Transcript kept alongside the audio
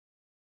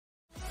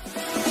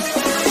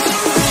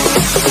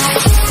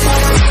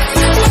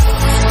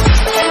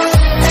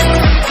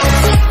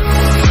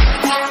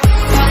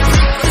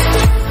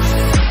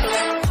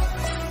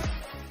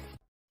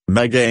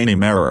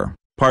Meganium Error,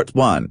 Part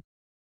 1.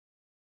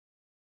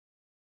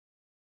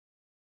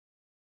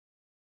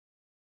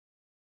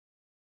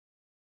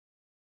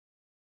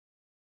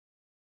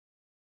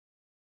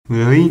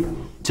 Really?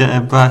 Just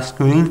a black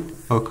screen?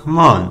 Oh come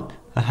on,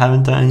 I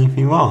haven't done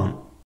anything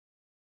wrong.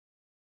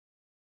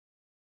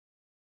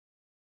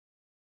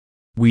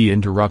 We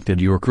interrupted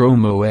your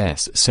Chrome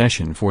OS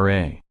session for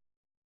a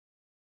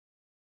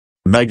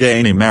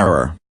Meganium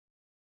Error.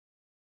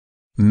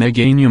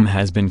 Meganium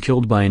has been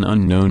killed by an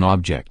unknown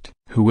object.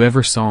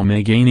 Whoever saw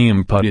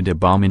Meganium putted a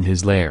bomb in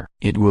his lair.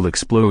 It will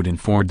explode in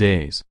 4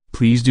 days.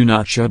 Please do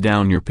not shut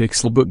down your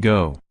Pixelbook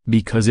Go,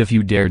 because if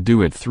you dare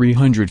do it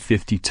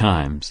 350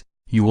 times,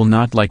 you will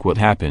not like what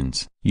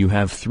happens. You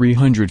have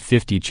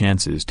 350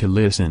 chances to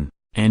listen,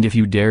 and if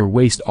you dare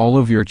waste all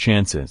of your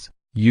chances,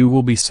 you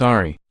will be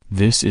sorry.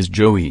 This is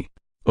Joey.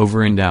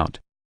 Over and out.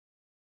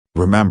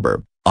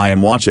 Remember, I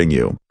am watching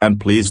you, and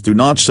please do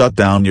not shut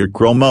down your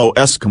Chrome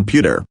OS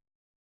computer.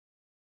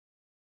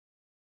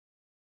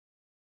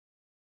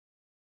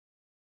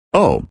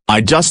 Oh,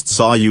 I just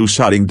saw you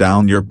shutting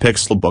down your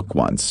Pixelbook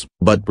once.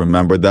 But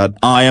remember that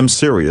I am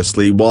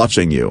seriously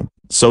watching you,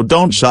 so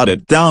don't shut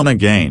it down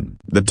again.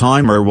 The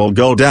timer will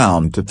go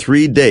down to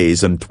 3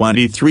 days and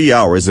 23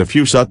 hours if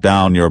you shut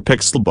down your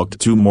Pixelbook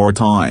 2 more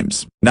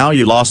times. Now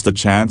you lost a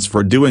chance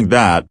for doing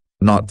that,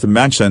 not to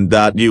mention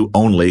that you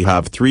only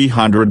have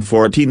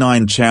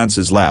 349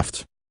 chances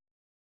left.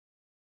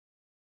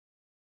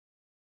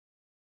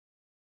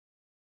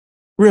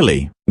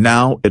 Really,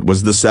 now it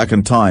was the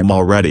second time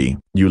already.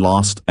 You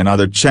lost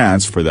another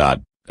chance for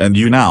that, and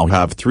you now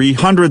have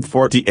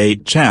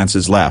 348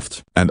 chances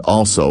left. And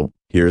also,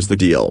 here's the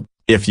deal,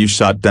 if you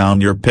shut down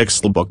your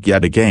Pixelbook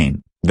yet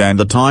again, then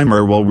the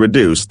timer will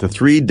reduce to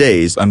 3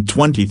 days and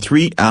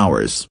 23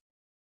 hours.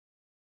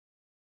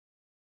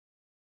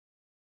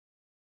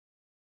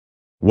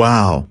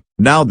 Wow,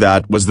 now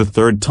that was the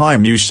third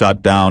time you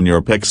shut down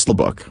your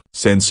Pixelbook.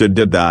 Since you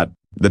did that,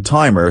 the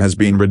timer has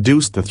been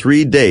reduced to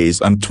 3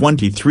 days and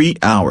 23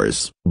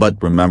 hours.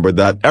 But remember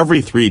that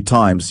every 3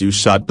 times you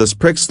shut this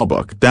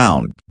Pixelbook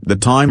down, the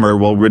timer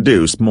will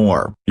reduce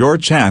more. Your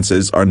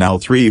chances are now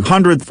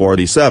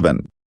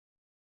 347.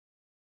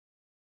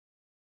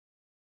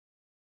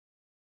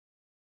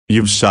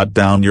 You've shut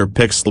down your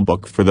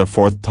Pixelbook for the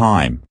 4th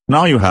time.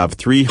 Now you have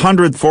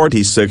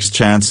 346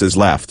 chances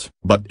left.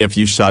 But if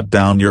you shut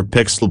down your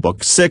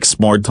Pixelbook 6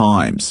 more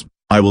times,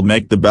 I will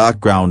make the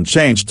background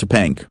change to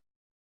pink.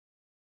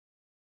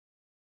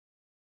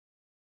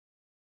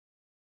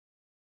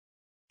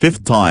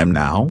 5th time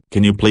now.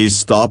 Can you please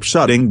stop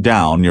shutting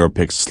down your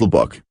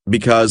Pixelbook,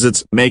 because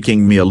it's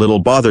making me a little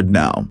bothered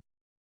now.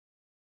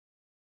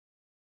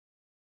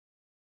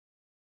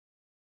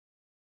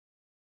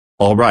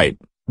 Alright,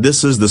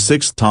 this is the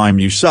 6th time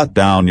you shut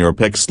down your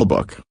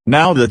Pixelbook.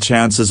 Now the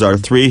chances are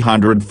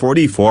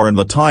 344 and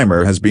the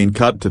timer has been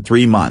cut to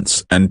 3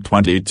 months and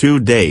 22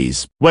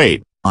 days.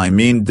 Wait, I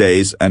mean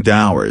days and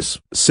hours.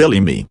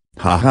 Silly me,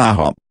 ha ha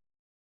ha.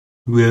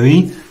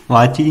 Really?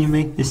 Why did you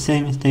make the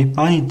same mistake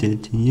Bonnie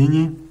did to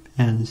Union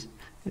Pens,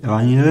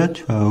 running a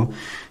throw,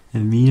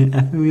 and mean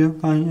every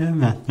Bonnie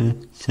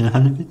method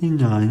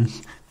 759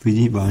 for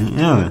the Bonnie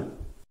error?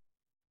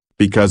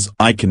 Because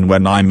I can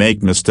when I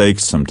make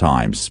mistakes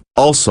sometimes.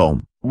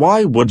 Also,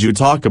 why would you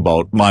talk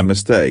about my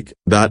mistake?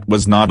 That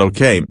was not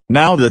okay.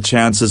 Now the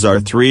chances are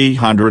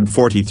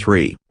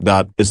 343.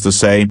 That is to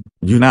say,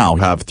 you now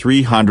have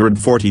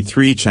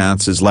 343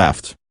 chances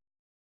left.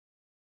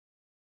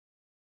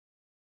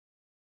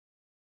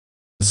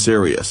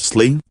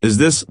 Seriously, is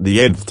this the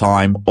 8th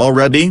time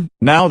already?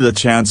 Now the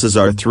chances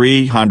are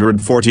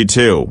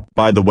 342.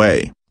 By the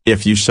way,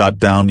 if you shut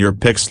down your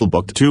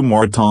Pixelbook 2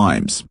 more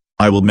times,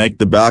 I will make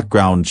the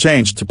background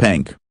change to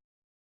pink.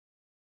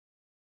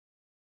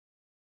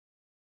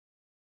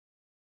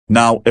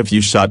 Now if you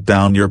shut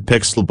down your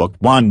Pixelbook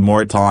 1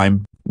 more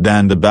time,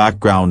 then the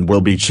background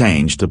will be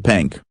changed to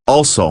pink.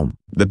 Also,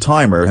 the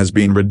timer has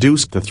been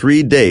reduced to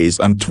 3 days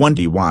and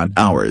 21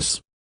 hours.